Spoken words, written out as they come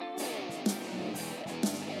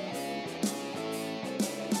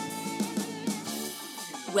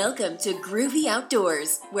Welcome to Groovy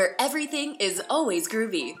Outdoors, where everything is always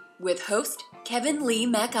groovy, with host Kevin Lee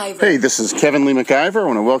McIver. Hey, this is Kevin Lee McIver. I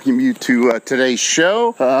want to welcome you to today's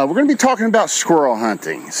show. We're going to be talking about squirrel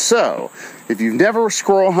hunting. So, if you've never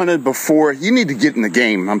squirrel hunted before, you need to get in the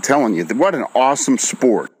game. I'm telling you, what an awesome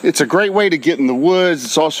sport. It's a great way to get in the woods.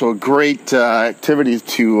 It's also a great activity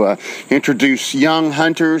to introduce young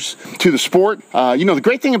hunters to the sport. The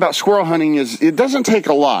great thing about squirrel hunting is it doesn't take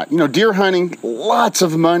a lot. Deer hunting, lots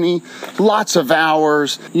of money, lots of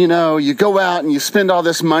hours. You go out and you spend all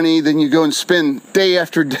this money, then you go and spend day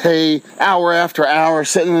after day, hour after hour,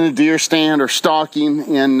 sitting in a deer stand or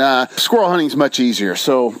stalking, and squirrel hunting is much easier.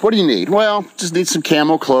 So what do you need? Well, just need some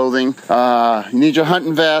camo clothing. You need your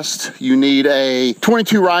hunting vest. You need a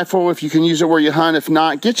 22 rifle if you can use it where you hunt. If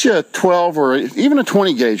not, get you a 12 or even a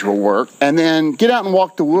 20 gauge will work. And then get out and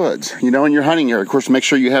walk the woods, in your hunting area. Of course, make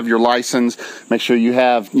sure you have your license. Make sure you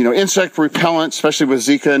have, insect repellent, especially with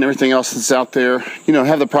Zika and everything else that's out there.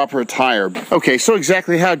 Have the proper attire. Okay, so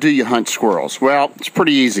exactly how do you hunt squirrels? Well, it's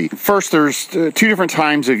pretty easy. First, there's two different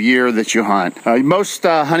times of year that you hunt. Most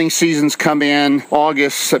hunting seasons come in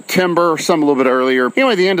August, September, some a little bit earlier.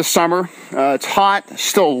 The end of summer. It's hot.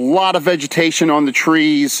 Still a lot of vegetation on the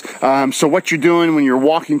trees. So what you're doing when you're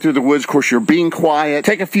walking through the woods, of course, you're being quiet.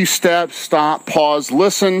 Take a few steps, stop, pause,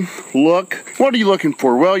 listen, look. What are you looking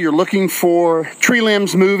for? Well, you're looking for tree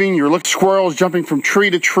limbs moving. You're looking for squirrels jumping from tree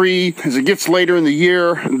to tree. As it gets later in the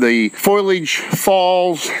year, the foliage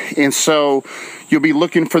falls, and so you'll be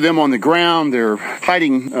looking for them on the ground. They're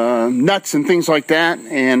hiding nuts and things like that,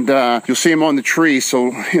 and you'll see them on the tree.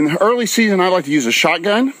 So in the early season, I like to use a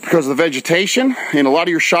shotgun because of the vegetation, and a lot of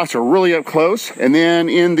your shots are really up close. And then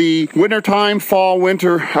in the wintertime, fall,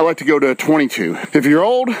 winter, I like to go to a 22. If you're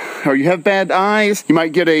old or you have bad eyes, you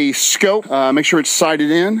might get a scope. Make sure it's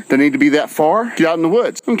sighted in. They need to be that far. Get out in the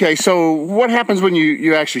woods. Okay, so what happens when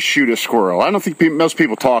you actually shoot a squirrel? I don't think most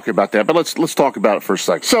people talk about that, but let's talk about it for a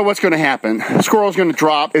second. So what's going to happen? Squirrel's going to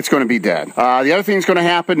drop. It's going to be dead. The other thing that's going to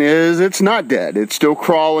happen is it's not dead. It's still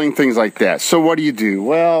crawling, things like that. So what do you do?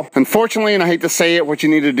 Well, unfortunately, and I hate to say it, what you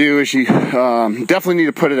need to do is you definitely need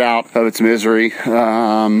to put it out of its misery.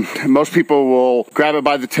 Most people will grab it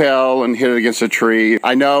by the tail and hit it against a tree.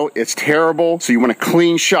 I know it's terrible, so you want a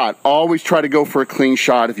clean shot. Always try to go for a clean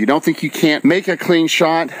shot. If you don't think you can't make a clean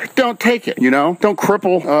shot, don't take it, Don't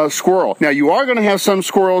cripple a squirrel. Now, you are going to have some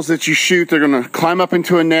squirrels that you shoot. They're going to climb up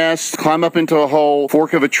into a nest, climb up into a hole,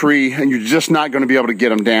 fork of a tree, and you're just not going to be able to get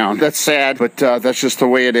them down. That's sad, but that's just the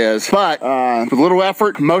way it is. But with a little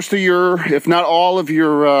effort, most of if not all of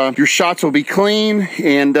your shots will be clean,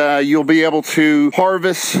 and you'll be able to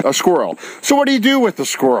harvest a squirrel. So what do you do with the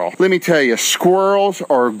squirrel? Let me tell you, squirrels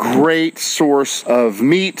are a great source of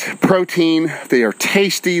meat, protein. They are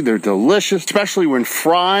tasty. They're delicious, especially when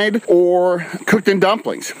fried or cooked in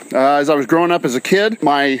dumplings. As I was growing up as a kid,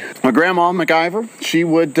 my grandma McIver, she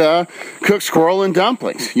would cook squirrel in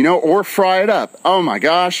dumplings, or fry it up. Oh my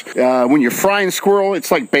gosh. When you're frying squirrel,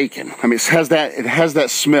 it's like bacon. I mean, it has that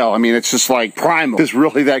smell. I mean, it's just like primal. It's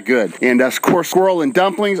really that good. And of course, squirrel and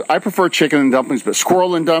dumplings. I prefer chicken and dumplings, but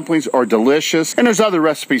squirrel and dumplings are delicious. And there's other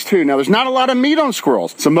recipes too. Now, there's not a lot of meat on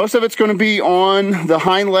squirrels, so most of it's going to be on the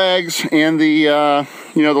hind legs and the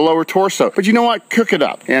lower torso. But you know what? Cook it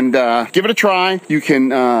up and give it a try. You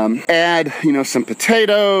can add, some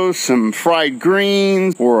potatoes, some fried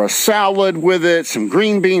greens, or a salad with it, some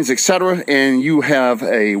green beans, etc., and you have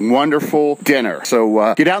a wonderful dinner.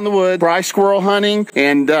 So get out in the woods, try squirrel hunting,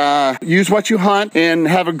 and use what you hunt, and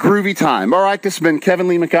have a groovy time. All right, this has been Kevin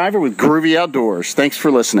Lee McIver with Groovy Outdoors. Thanks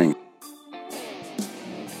for listening.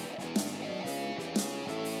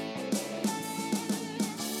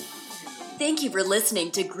 Thank you for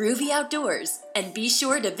listening to Groovy Outdoors, and be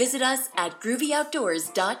sure to visit us at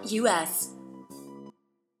groovyoutdoors.us.